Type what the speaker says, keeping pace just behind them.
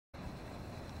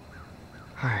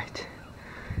Alright,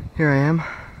 here I am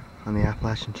on the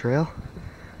Appalachian Trail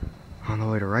on the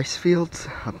way to rice fields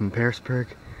up in Pearisburg,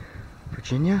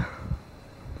 Virginia.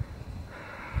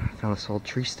 I found this old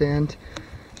tree stand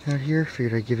out here,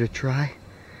 figured I'd give it a try.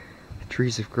 The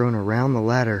trees have grown around the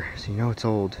ladder, so you know it's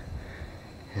old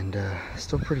and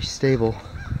still pretty stable.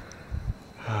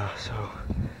 So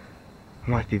I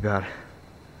might be about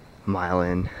a mile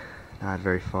in, not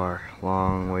very far,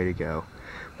 long way to go.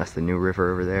 That's the new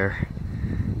river over there.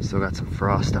 Still got some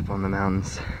frost up on the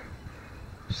mountains.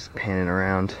 Just panning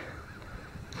around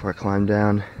before I climb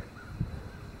down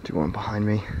to one behind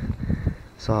me.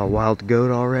 Saw a wild goat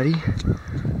already.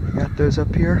 Got those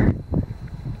up here.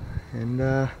 And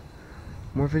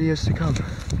more videos to come.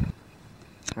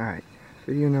 Alright,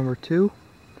 video number 2.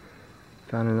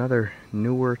 Found another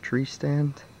newer tree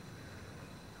stand.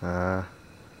 All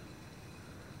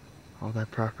that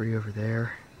property over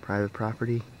there, private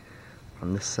property.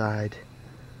 On this side,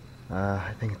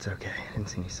 I think it's okay. I didn't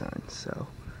see any signs, so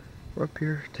we're up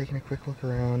here taking a quick look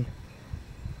around.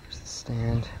 There's the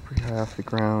stand, pretty high off the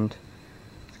ground.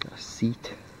 It's got a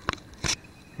seat,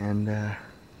 and a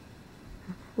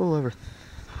little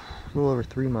over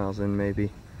 3 miles in, maybe.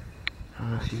 I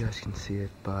don't know if you guys can see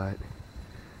it, but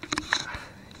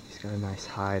he's got a nice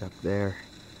hide up there.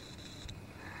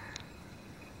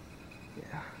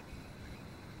 Yeah,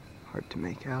 hard to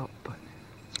make out, but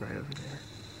it's right over there.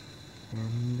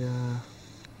 And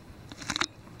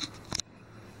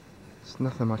there's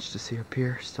nothing much to see up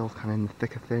here. Still kind of in the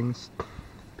thick of things.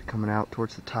 Be coming out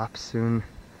towards the top soon.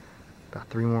 About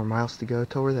 3 more miles to go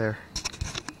till we're there.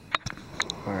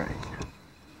 Alright,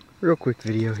 real quick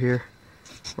video here.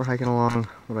 We're hiking along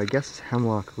what I guess is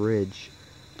Hemlock Ridge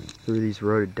through these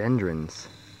rhododendrons.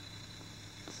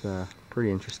 It's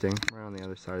pretty interesting. We're on the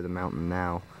other side of the mountain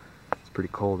now. It's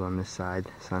pretty cold on this side.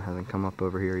 The sun hasn't come up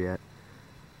over here yet.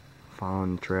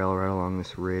 Following the trail right along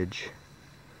this ridge.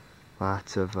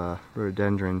 Lots of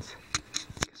rhododendrons.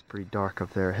 It's pretty dark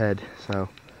up there ahead, so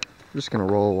we're just gonna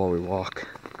roll while we walk.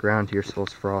 The ground here still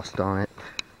has frost on it.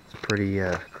 It's pretty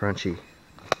crunchy.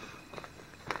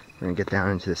 We're gonna get down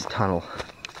into this tunnel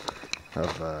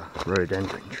of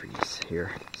rhododendron trees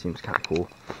here. Seems kind of cool.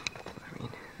 I mean,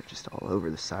 they're just all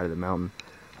over the side of the mountain.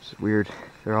 It's weird.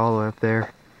 They're all the way up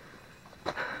there.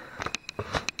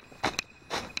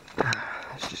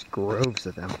 There's just groves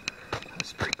of them.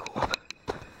 That's pretty cool.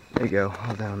 There you go,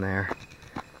 all down there.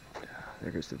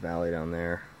 There goes the valley down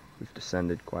there. We've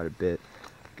descended quite a bit.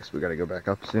 Guess we gotta go back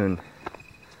up soon.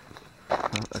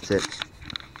 Well, that's it.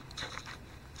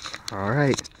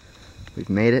 Alright, we've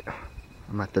made it.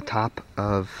 I'm at the top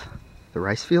of the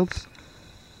rice fields.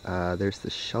 There's the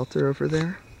shelter over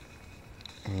there.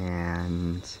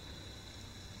 And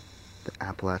the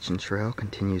Appalachian Trail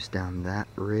continues down that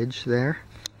ridge there.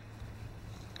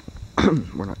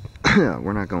 we're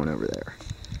not going over there.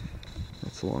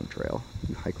 That's a long trail.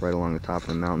 You hike right along the top of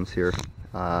the mountains here.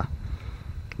 I'm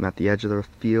at the edge of the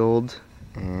field,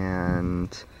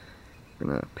 and we're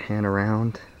gonna pan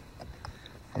around,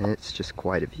 and it's just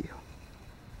quite a view.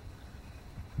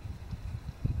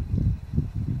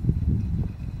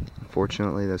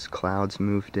 Unfortunately, those clouds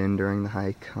moved in during the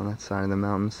hike on that side of the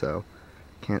mountain, so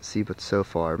can't see but so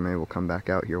far. Maybe we'll come back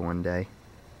out here one day.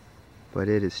 But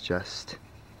it is just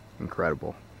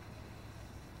incredible.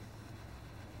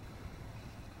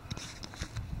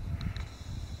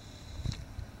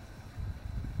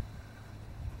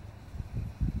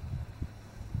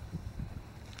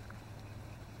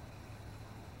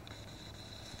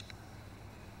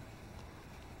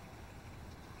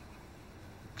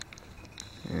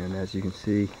 And as you can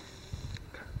see,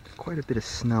 quite a bit of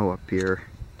snow up here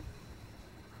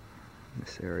in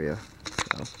this area.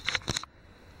 So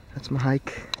that's my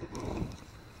hike.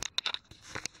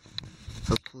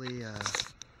 Hopefully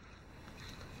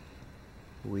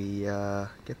we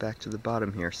get back to the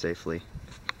bottom here safely.